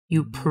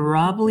You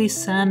probably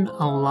send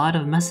a lot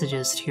of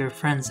messages to your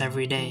friends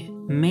every day.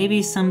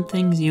 Maybe some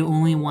things you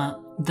only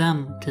want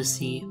them to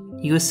see.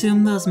 You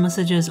assume those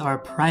messages are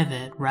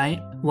private,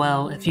 right?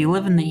 Well, if you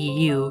live in the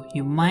EU,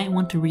 you might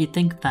want to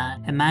rethink that.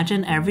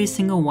 Imagine every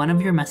single one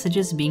of your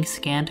messages being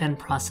scanned and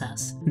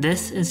processed.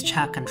 This is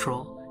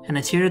ChatControl, and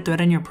it's here to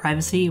threaten your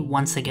privacy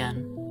once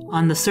again.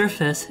 On the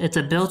surface, it's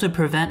a bill to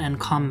prevent and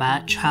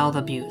combat child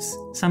abuse,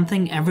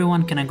 something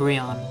everyone can agree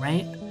on,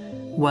 right?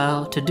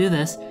 Well, to do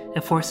this,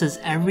 it forces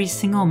every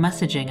single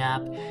messaging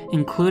app,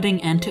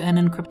 including end-to-end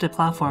encrypted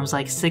platforms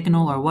like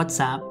Signal or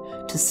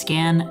WhatsApp, to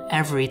scan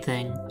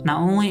everything. Not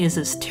only is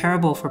this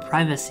terrible for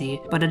privacy,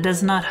 but it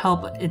does not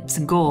help its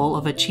goal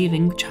of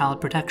achieving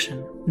child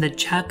protection. The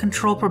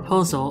ChatControl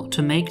proposal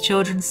to make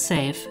children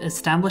safe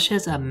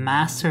establishes a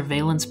mass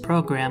surveillance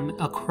program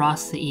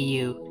across the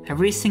EU.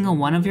 Every single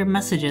one of your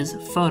messages,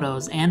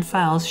 photos, and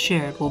files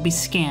shared will be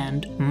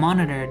scanned,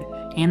 monitored,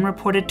 and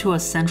reported to a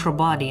central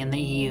body in the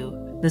EU.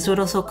 This would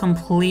also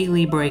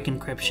completely break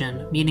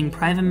encryption, meaning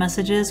private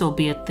messages will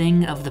be a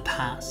thing of the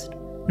past.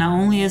 Not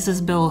only is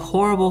this bill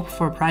horrible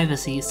for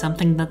privacy,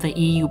 something that the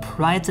EU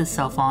prides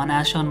itself on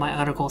as shown by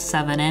Article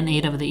 7 and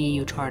 8 of the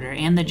EU Charter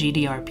and the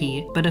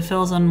GDPR, but it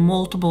fails on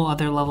multiple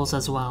other levels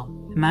as well.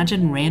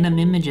 Imagine random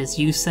images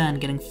you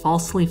send getting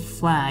falsely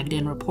flagged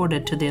and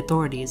reported to the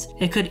authorities.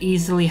 It could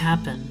easily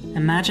happen.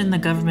 Imagine the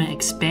government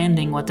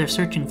expanding what they're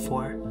searching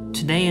for.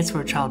 Today it's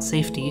for child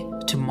safety,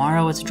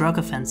 tomorrow it's drug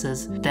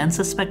offenses, then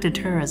suspected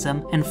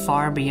terrorism, and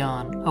far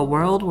beyond. A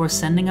world where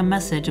sending a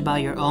message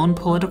about your own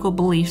political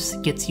beliefs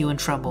gets you in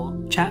trouble.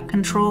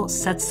 ChatControl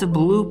sets the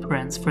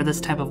blueprints for this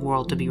type of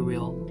world to be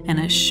real, and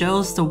it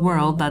shows the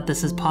world that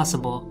this is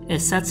possible.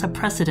 It sets a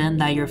precedent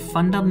that your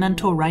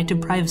fundamental right to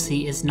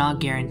privacy is not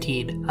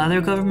guaranteed.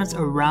 Other governments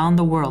around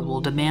the world will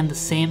demand the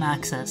same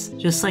access,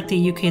 just like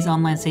the UK's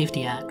Online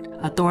Safety Act.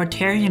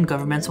 Authoritarian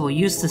governments will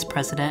use this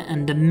precedent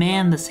and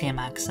demand the same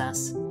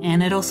access.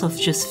 And it also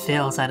just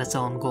fails at its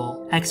own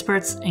goal.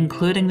 Experts,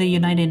 including the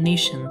United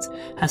Nations,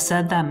 have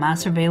said that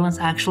mass surveillance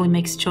actually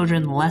makes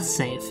children less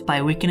safe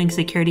by weakening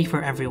security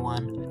for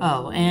everyone.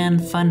 Oh,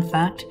 and fun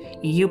fact,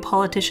 EU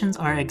politicians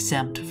are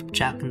exempt from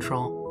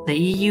ChatControl. The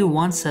EU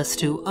wants us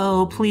to,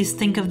 oh, please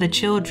think of the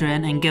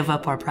children and give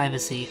up our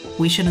privacy.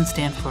 We shouldn't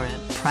stand for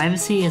it.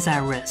 Privacy is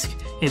at risk.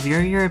 If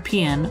you're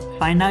European,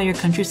 find out your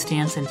country's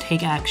stance and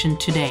take action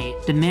today.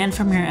 Demand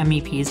from your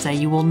MEPs that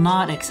you will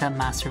not accept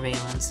mass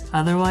surveillance.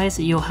 Otherwise,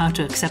 you'll have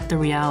to accept the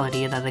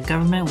reality that the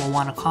government will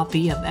want a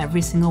copy of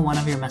every single one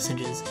of your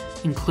messages,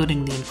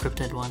 including the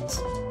encrypted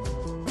ones.